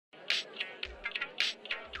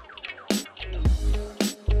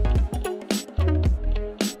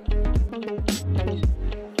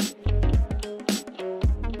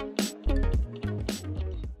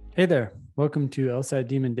Hey there. Welcome to LSAT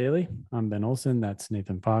Demon Daily. I'm Ben Olson. That's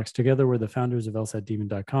Nathan Fox. Together, we're the founders of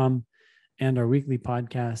LSATdemon.com and our weekly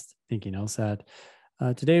podcast, Thinking LSAT.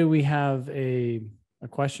 Today, we have a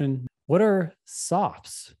question. What are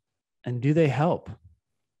SOFs and do they help?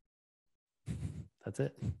 That's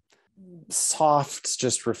it. Softs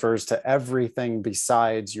just refers to everything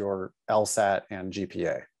besides your LSAT and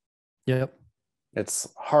GPA. Yep. It's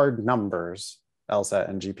hard numbers, LSAT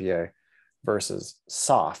and GPA, versus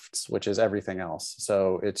softs, which is everything else.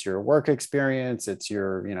 So it's your work experience, it's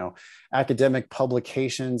your, academic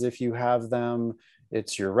publications if you have them,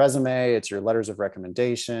 it's your resume, it's your letters of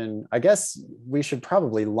recommendation. I guess we should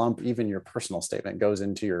probably lump even your personal statement goes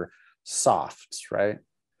into your softs, right?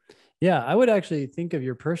 Yeah, I would actually think of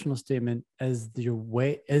your personal statement as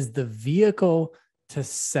the vehicle to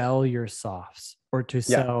sell your softs or to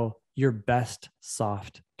sell your best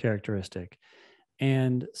soft characteristic.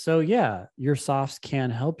 And so, yeah, your softs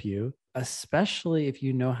can help you, especially if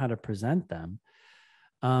you know how to present them.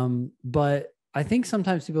 But I think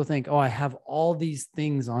sometimes people think, oh, I have all these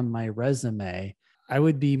things on my resume. I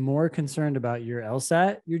would be more concerned about your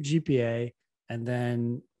LSAT, your GPA, and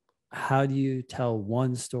then how do you tell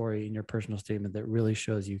one story in your personal statement that really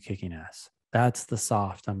shows you kicking ass? That's the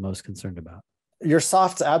soft I'm most concerned about. Your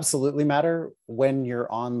softs absolutely matter when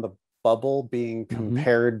you're on the bubble being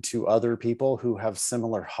compared to other people who have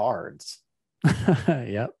similar hards.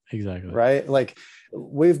 Yep, exactly. Right? Like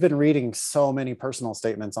we've been reading so many personal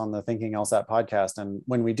statements on the Thinking LSAT podcast. And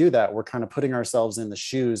when we do that, we're kind of putting ourselves in the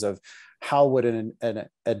shoes of how would an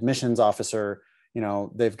admissions officer,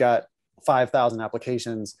 they've got 5,000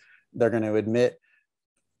 applications. They're going to admit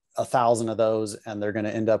 1,000 of those, and they're going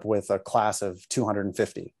to end up with a class of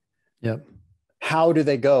 250. Yep. How do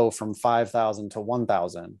they go from 5,000 to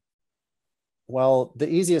 1,000? Well, the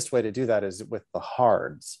easiest way to do that is with the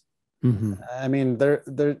hards. I mean,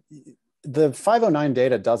 the 509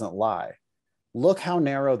 data doesn't lie. Look how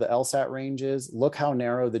narrow the LSAT range is. Look how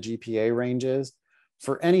narrow the GPA range is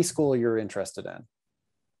for any school you're interested in.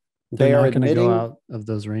 They are going to go out of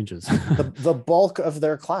those ranges. the bulk of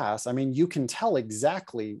their class. I mean, you can tell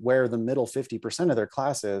exactly where the middle 50% of their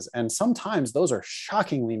class is. And sometimes those are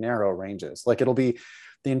shockingly narrow ranges. Like it'll be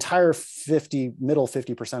the entire middle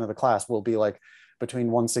 50% of the class will be like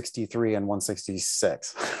between 163 and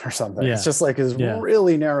 166 or something. Yeah. It's just like this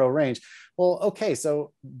really narrow range. Well, okay,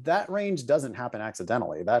 so that range doesn't happen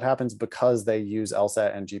accidentally. That happens because they use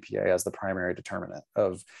LSAT and GPA as the primary determinant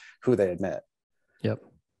of who they admit. Yep.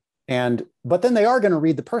 But then they are going to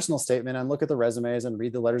read the personal statement and look at the resumes and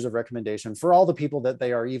read the letters of recommendation for all the people that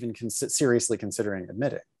they are even seriously considering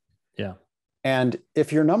admitting. Yeah. And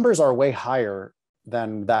if your numbers are way higher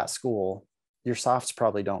than that school, your softs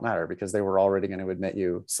probably don't matter because they were already going to admit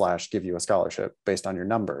you / give you a scholarship based on your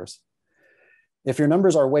numbers. If your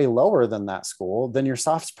numbers are way lower than that school, then your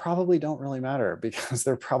softs probably don't really matter because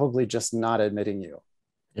they're probably just not admitting you.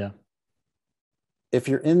 Yeah. If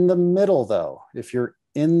you're in the middle though, if you're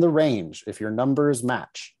in the range, if your numbers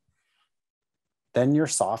match, then your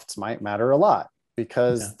softs might matter a lot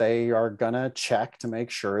because they are going to check to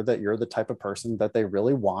make sure that you're the type of person that they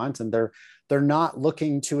really want. And they're not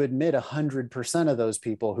looking to admit 100% of those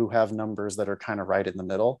people who have numbers that are kind of right in the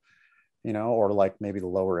middle, or like maybe the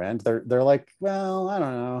lower end. They're like, well, I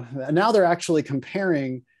don't know. And now they're actually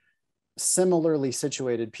comparing similarly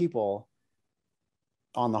situated people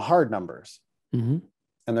on the hard numbers. And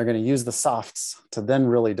they're going to use the softs to then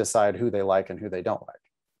really decide who they like and who they don't like.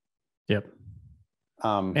 Yep.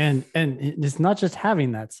 And it's not just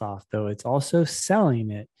having that soft though, it's also selling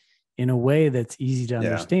it in a way that's easy to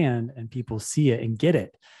understand and people see it and get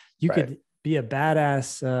it. You could be a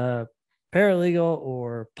badass paralegal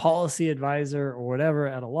or policy advisor or whatever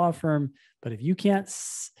at a law firm, but if you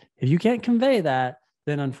can't convey that,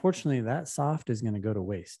 then unfortunately that soft is going to go to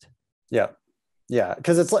waste. Yeah. Yeah,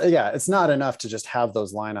 because it's not enough to just have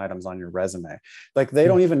those line items on your resume. Like they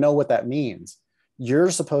don't even know what that means.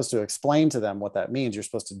 You're supposed to explain to them what that means. You're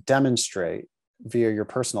supposed to demonstrate via your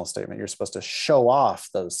personal statement. You're supposed to show off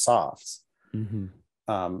those softs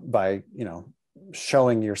by,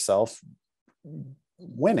 showing yourself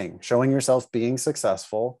winning, showing yourself being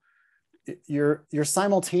successful. You're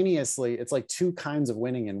simultaneously, it's like two kinds of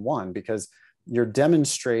winning in one because you're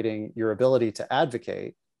demonstrating your ability to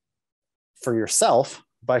advocate for yourself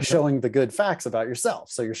by showing the good facts about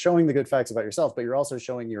yourself. So you're showing the good facts about yourself, but you're also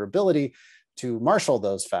showing your ability to marshal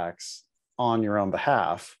those facts on your own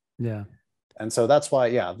behalf. Yeah. And so that's why,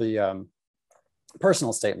 the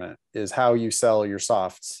personal statement is how you sell your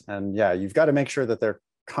softs. And you've got to make sure that they're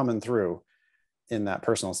coming through in that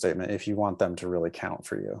personal statement if you want them to really count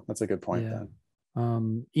for you. That's a good point, Ben.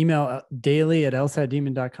 Email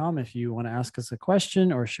daily@lsatdemon.com if you want to ask us a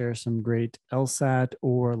question or share some great LSAT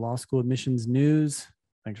or law school admissions news.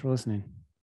 Thanks for listening.